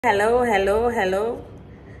Hello,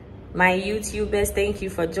 my YouTubers. Thank you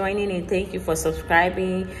for joining and thank you for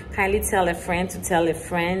subscribing. Kindly tell a friend to tell a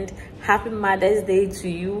friend. Happy Mother's Day to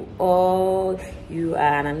you all. You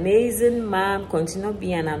are an amazing mom. Continue to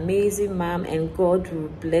be an amazing mom, and God will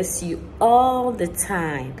bless you all the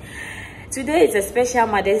time. Today is a special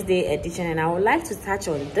Mother's Day edition, and I would like to touch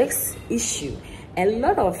on this issue. A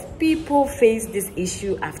lot of people face this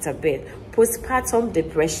issue after birth: postpartum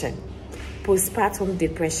depression. Postpartum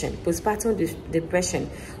depression,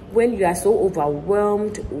 when you are so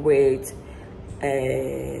overwhelmed with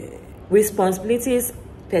responsibilities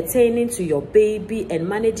pertaining to your baby and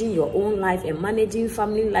managing your own life and managing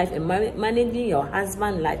family life and managing your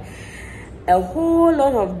husband life. A whole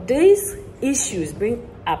lot of these issues bring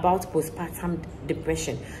about postpartum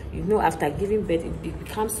depression. You know, after giving birth, it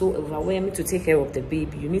becomes so overwhelming to take care of the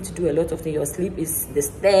baby. You need to do a lot of things. Your sleep is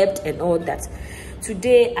disturbed and all that.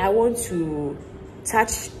 Today, I want to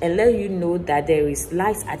touch and let you know that there is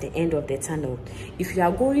light at the end of the tunnel. If you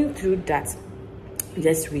are going through that,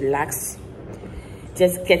 just relax.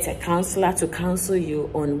 Just get a counselor to counsel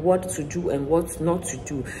you on what to do and what not to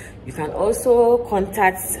do. You can also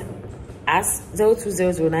contact us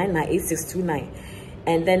 0200998629,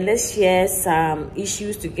 and then let's share some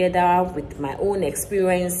issues together with my own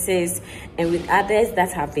experiences and with others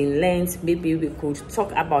that have been learned. Maybe we could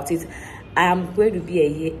talk about it. I'm going to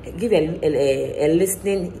be give a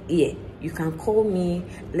listening ear. You can call me.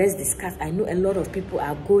 Let's discuss. I know a lot of people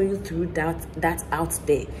are going through that out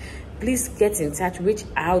there. Please get in touch, reach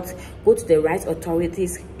out, go to the right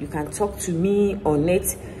authorities. You can talk to me on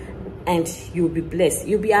it, and you'll be blessed.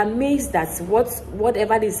 You'll be amazed that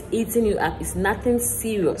whatever is eating you up is nothing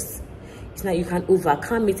serious. It's not, you can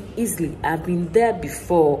overcome it easily. I've been there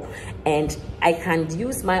before, and I can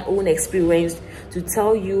use my own experience to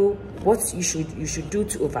tell you what you should do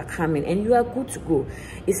to overcome it, and you are good to go.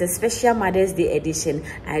 It's a special Mother's Day edition.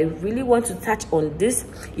 I really want to touch on this.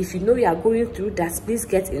 If you know you are going through that, please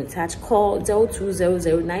get in touch. Call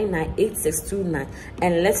 0200998629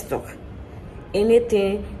 and let's talk.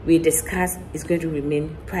 Anything we discuss is going to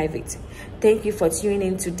remain private. Thank you for tuning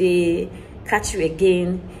in today. Catch you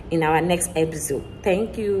again in our next episode.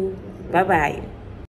 Thank you. Bye-bye.